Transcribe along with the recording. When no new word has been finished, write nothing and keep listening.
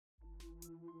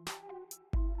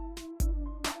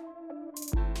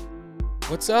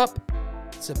What's up?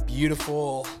 It's a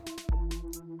beautiful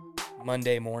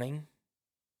Monday morning,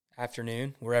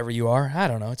 afternoon, wherever you are. I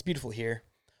don't know. It's beautiful here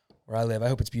where I live. I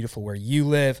hope it's beautiful where you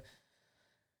live.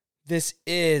 This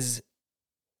is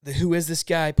the Who Is This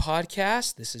Guy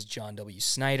podcast. This is John W.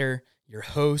 Snyder, your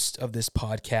host of this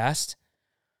podcast.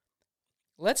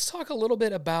 Let's talk a little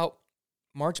bit about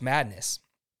March Madness.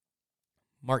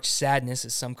 March Sadness,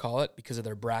 as some call it, because of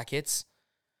their brackets.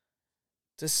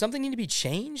 Does something need to be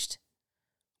changed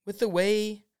with the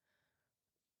way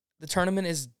the tournament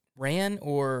is ran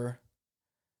or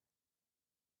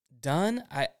done?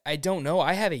 I don't know.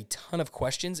 I have a ton of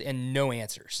questions and no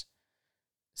answers.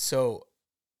 So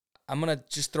I'm going to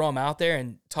just throw them out there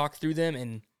and talk through them.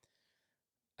 And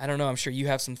I don't know, I'm sure you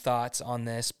have some thoughts on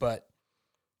this, but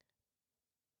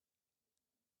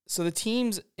so the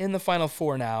teams in the Final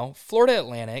Four now: Florida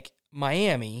Atlantic,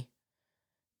 Miami,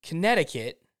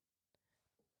 Connecticut,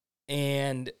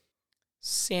 and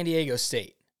San Diego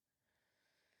State.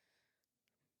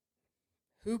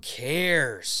 Who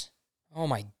cares? Oh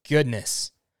my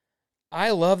goodness. I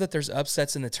love that there's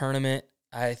upsets in the tournament.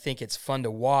 I think it's fun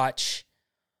to watch,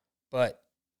 but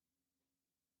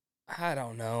I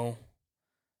don't know.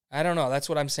 That's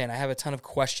what I'm saying. I have a ton of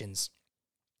questions.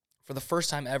 For the first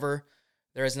time ever,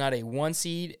 there is not a 1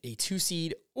 seed, a 2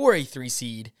 seed, or a 3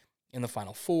 seed in the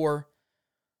Final Four.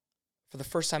 For the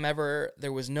first time ever,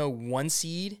 there was no 1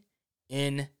 seed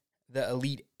in the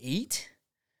Elite Eight,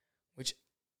 which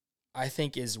I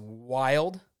think is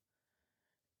wild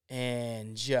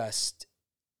and just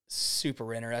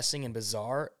super interesting and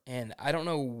bizarre. And I don't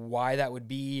know why that would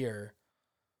be or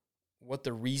what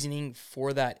the reasoning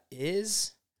for that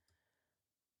is.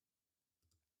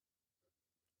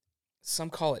 Some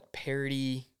call it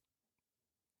parity.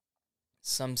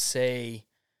 Some say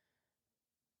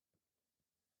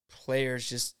players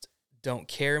just don't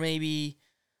care, maybe.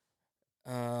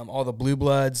 All the blue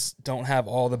bloods don't have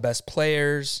all the best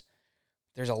players.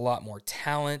 There's a lot more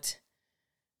talent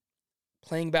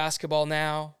playing basketball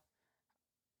now.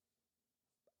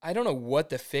 I don't know what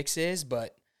the fix is,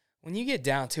 but when you get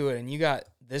down to it and you got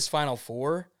this Final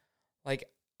Four, like,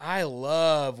 I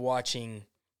love watching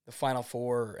the Final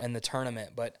Four and the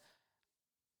tournament, but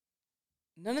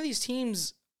none of these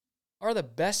teams are the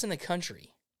best in the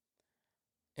country,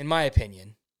 in my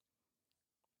opinion.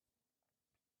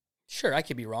 Sure, I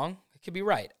could be wrong. I could be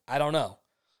right. I don't know.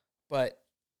 But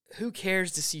who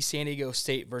cares to see San Diego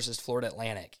State versus Florida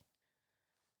Atlantic?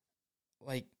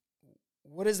 Like,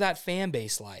 what is that fan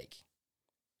base like?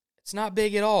 It's not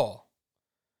big at all.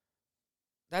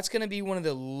 That's going to be one of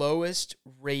the lowest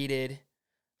rated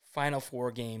Final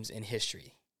Four games in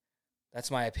history.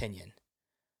 That's my opinion.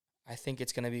 I think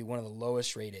it's going to be one of the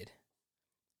lowest rated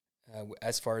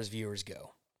as far as viewers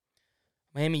go.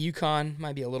 Miami UConn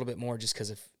might be a little bit more just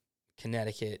because of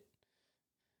Connecticut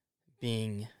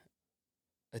being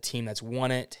a team that's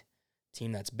won it,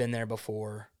 team that's been there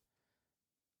before.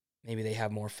 Maybe they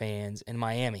have more fans. And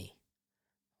Miami,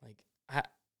 like,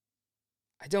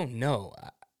 I don't know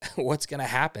what's going to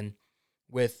happen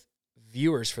with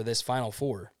viewers for this Final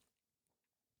Four.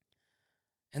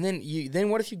 And then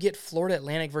what if you get Florida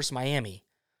Atlantic versus Miami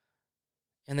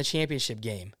in the championship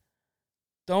game?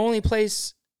 The only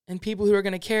place and people who are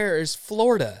going to care is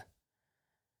Florida.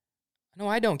 No,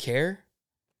 I don't care.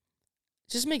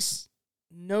 It just makes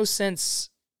no sense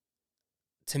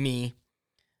to me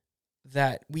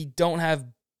that we don't have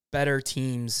better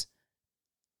teams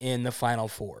in the Final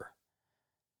Four.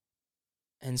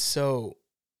 And so,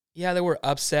 yeah, there were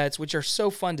upsets, which are so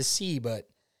fun to see, but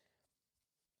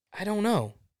I don't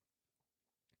know.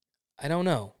 I don't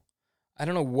know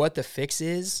what the fix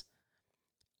is.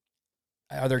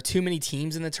 Are there too many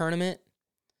teams in the tournament?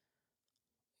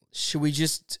 Should we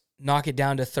just knock it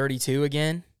down to 32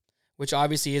 again? Which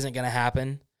obviously isn't going to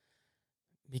happen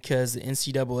because the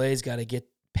NCAA's got to get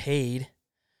paid.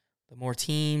 The more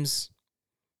teams,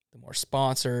 the more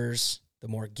sponsors, the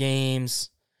more games,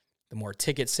 the more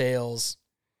ticket sales,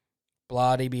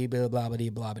 blah-de-blah, blah-blah,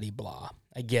 blah-blah.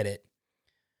 I get it.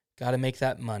 Got to make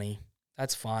that money.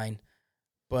 That's fine.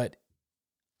 But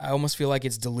I almost feel like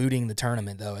it's diluting the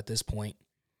tournament, though, at this point.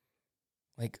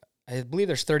 Like, I believe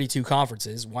there's 32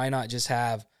 conferences. Why not just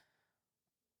have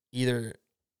either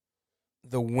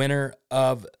the winner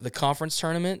of the conference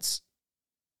tournaments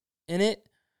in it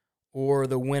or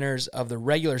the winners of the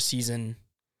regular season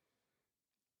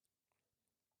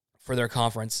for their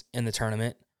conference in the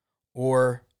tournament?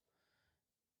 Or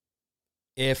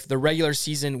if the regular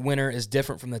season winner is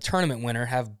different from the tournament winner,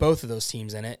 have both of those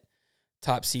teams in it.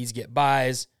 Top seeds get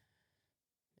buys.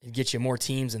 It gets you more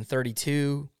teams than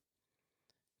 32.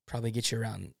 Probably get you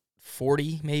around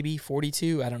 40, maybe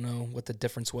 42. I don't know what the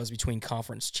difference was between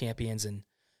conference champions and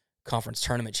conference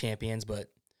tournament champions, but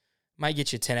might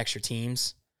get you 10 extra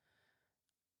teams.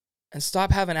 And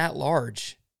stop having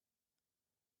at-large.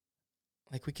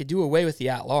 Like, we could do away with the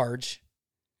at-large.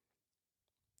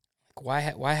 Like,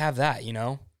 why have that, you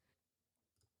know?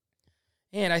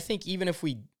 And I think even if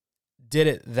we did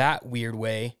it that weird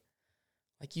way,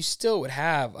 like, you still would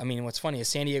have, I mean, what's funny is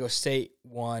San Diego State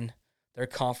won their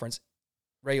conference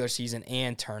regular season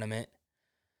and tournament,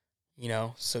 you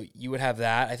know, so you would have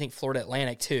that. I think Florida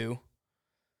Atlantic, too.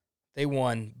 They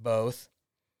won both.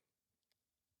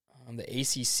 The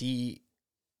ACC,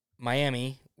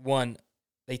 Miami won.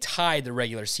 They tied the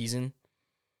regular season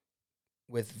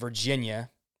with Virginia,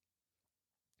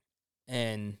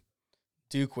 and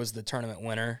Duke was the tournament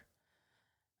winner.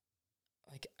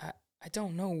 Like, I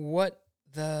don't know what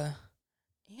the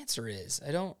answer is.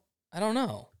 I don't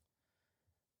know.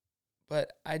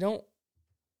 But I don't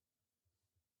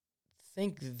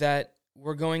think that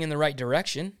we're going in the right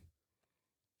direction.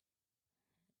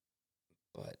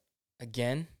 But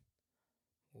again,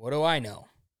 what do I know?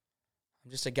 I'm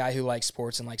just a guy who likes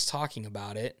sports and likes talking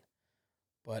about it.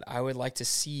 But I would like to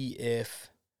see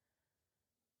if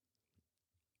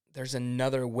there's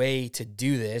another way to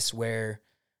do this where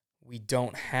we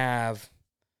don't have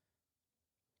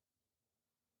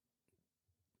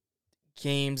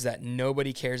games that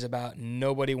nobody cares about,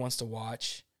 nobody wants to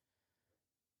watch.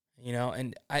 You know,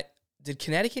 and did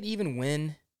Connecticut even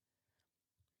win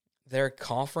their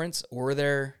conference or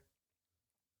their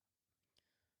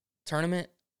tournament?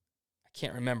 I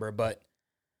can't remember, but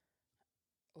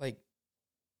like,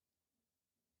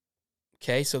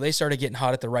 okay, so they started getting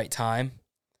hot at the right time.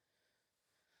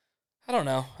 I don't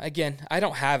know. Again, I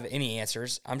don't have any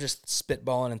answers. I'm just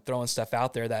spitballing and throwing stuff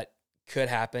out there that could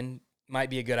happen. Might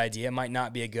be a good idea, might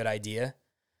not be a good idea,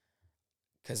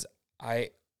 because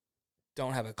I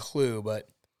don't have a clue, but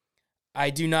I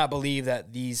do not believe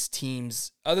that these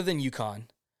teams, other than UConn,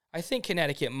 I think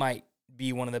Connecticut might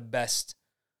be one of the best,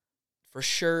 for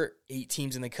sure, 8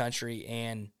 teams in the country,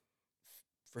 and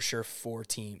for sure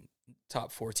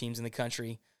top 4 teams in the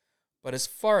country. But as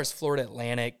far as Florida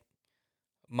Atlantic,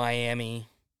 Miami,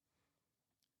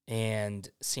 and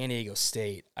San Diego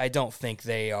State, I don't think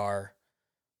they are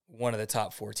one of the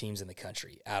top 4 teams in the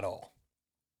country at all.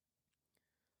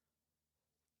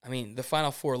 I mean, the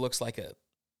Final Four looks like a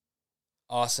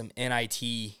awesome NIT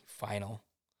final,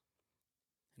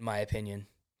 in my opinion.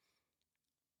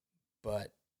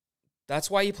 But that's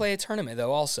why you play a tournament,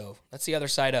 though, also. That's the other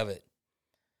side of it.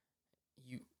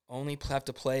 You only have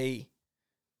to play,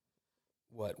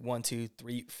 1, 2,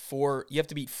 3, 4. You have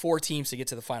to beat 4 teams to get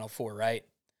to the Final Four, right?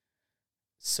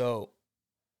 So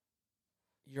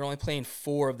you're only playing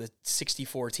 4 of the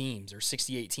 64 teams or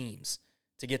 68 teams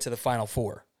to get to the Final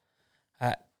Four.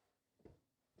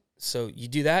 So you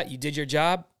do that, you did your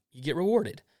job, you get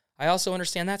rewarded. I also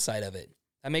understand that side of it.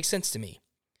 That makes sense to me.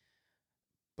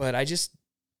 But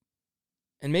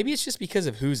and maybe it's just because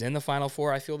of who's in the Final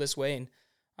Four I feel this way, and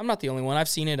I'm not the only one. I've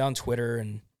seen it on Twitter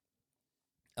and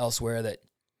elsewhere that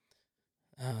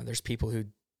there's people who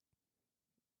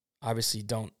obviously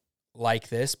don't like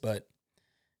this, but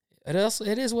it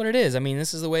is what it is. I mean,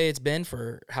 this is the way it's been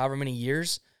for however many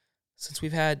years since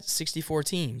we've had 64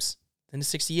 teams, then to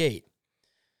 68.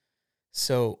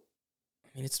 So,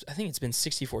 I mean, I think it's been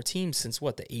 64 teams since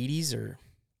the 80s or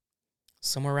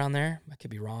somewhere around there. I could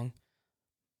be wrong,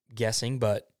 guessing,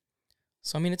 but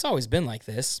so I mean, it's always been like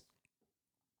this.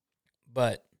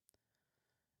 But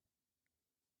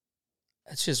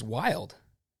it's just wild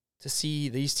to see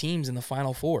these teams in the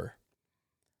Final Four.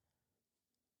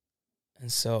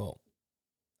 And so,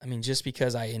 I mean, just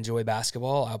because I enjoy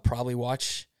basketball, I'll probably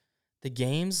watch the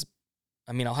games.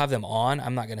 I mean, I'll have them on.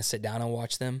 I'm not going to sit down and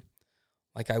watch them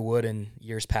like I would in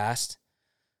years past.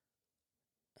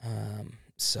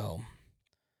 So,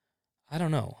 I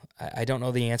don't know. I don't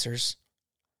know the answers.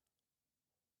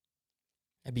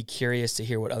 I'd be curious to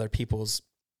hear what other people's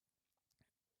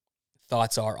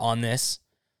thoughts are on this.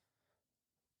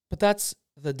 But that's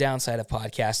the downside of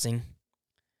podcasting.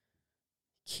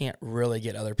 Can't really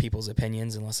get other people's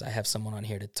opinions unless I have someone on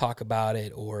here to talk about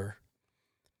it or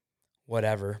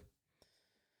whatever.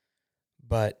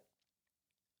 But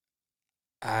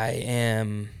I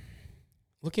am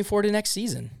looking forward to next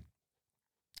season,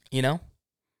 you know?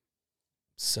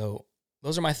 So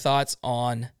those are my thoughts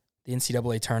on the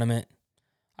NCAA tournament.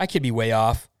 I could be way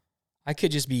off. I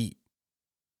could just be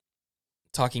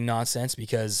talking nonsense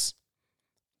because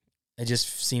it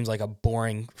just seems like a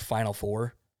boring Final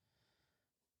Four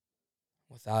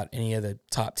without any of the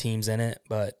top teams in it.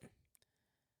 But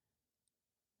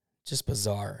Just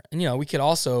bizarre. And, we could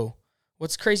also,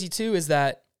 what's crazy too is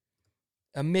that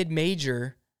a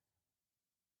mid-major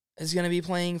is going to be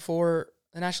playing for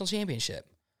the national championship.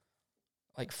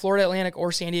 Like Florida Atlantic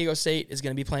or San Diego State is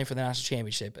going to be playing for the national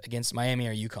championship against Miami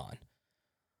or UConn.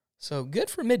 So good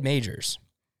for mid-majors.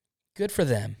 Good for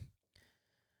them.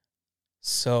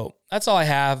 So that's all I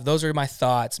have. Those are my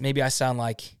thoughts. Maybe I sound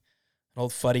like an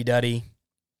old fuddy-duddy.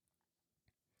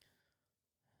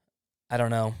 I don't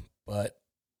know, but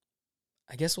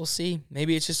I guess we'll see.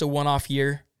 Maybe it's just a one-off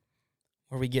year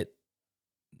where we get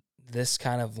this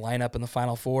kind of lineup in the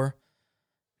Final Four.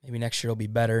 Maybe next year will be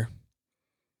better.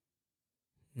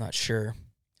 Not sure.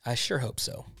 I sure hope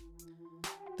so.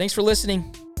 Thanks for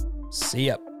listening. See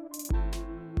ya.